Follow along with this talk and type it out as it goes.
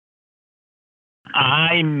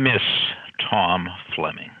I miss Tom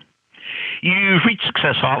Fleming. You've reached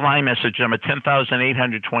Success Hotline, message number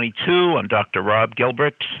 10,822. I'm Dr. Rob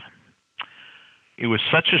Gilbert. It was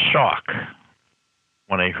such a shock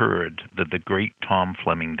when I heard that the great Tom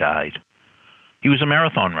Fleming died. He was a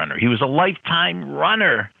marathon runner. He was a lifetime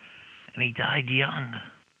runner, and he died young.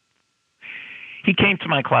 He came to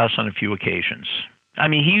my class on a few occasions. I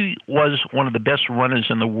mean, he was one of the best runners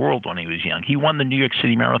in the world when he was young. He won the New York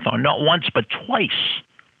City Marathon not once, but twice.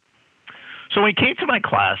 So when he came to my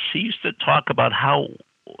class, he used to talk about how,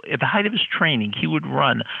 at the height of his training, he would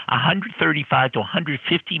run 135 to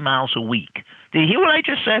 150 miles a week. Did you hear what I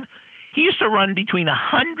just said? He used to run between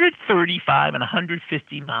 135 and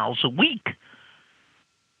 150 miles a week.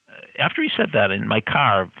 After he said that, in my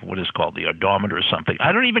car, what is called the odometer or something,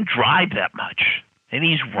 I don't even drive that much, and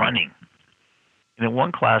he's running. And in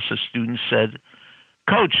one class, a student said,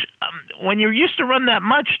 "Coach, when you used to run that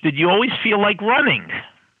much, did you always feel like running?"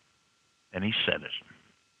 And he said it.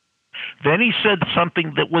 Then he said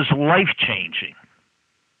something that was life-changing.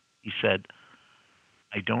 He said,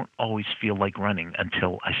 "I don't always feel like running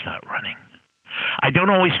until I start running. I don't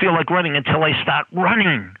always feel like running until I start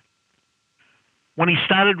running." When he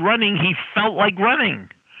started running, he felt like running.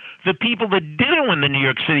 The people that didn't win the New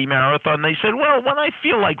York City Marathon, they said, "Well, when I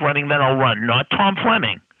feel like running, then I'll run." Not Tom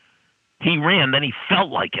Fleming. He ran, then he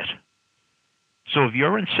felt like it. So if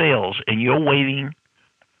you're in sales and you're waiting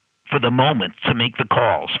for the moment to make the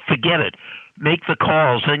calls, forget it. Make the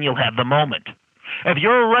calls, then you'll have the moment. If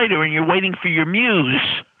you're a writer and you're waiting for your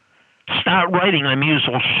muse, start writing, the muse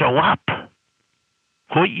will show up.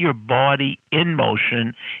 Put your body in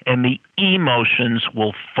motion, and the emotions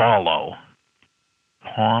will follow.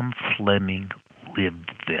 Tom Fleming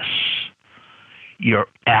lived this. Your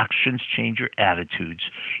actions change your attitudes,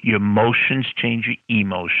 your motions change your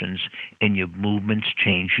emotions, and your movements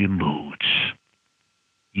change your moods.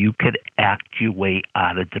 You could act your way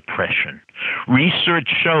out of depression. Research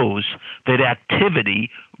shows that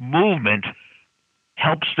activity, movement,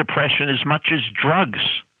 helps depression as much as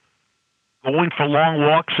drugs. Going for long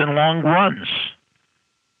walks and long runs.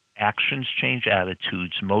 Actions change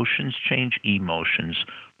attitudes, motions change emotions,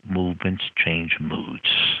 movements change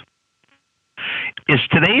moods. Is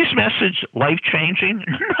today's message life-changing?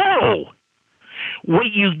 No.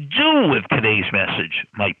 What you do with today's message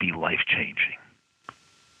might be life-changing.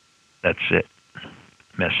 That's it.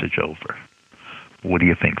 Message over. What do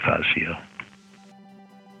you think, Fazio?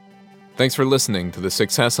 Thanks for listening to the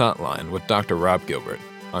Success Hotline with Dr. Rob Gilbert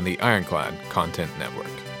on the Ironclad Content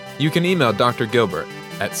Network. You can email Dr. Gilbert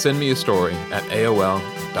at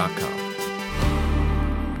sendmeastory@aol.com.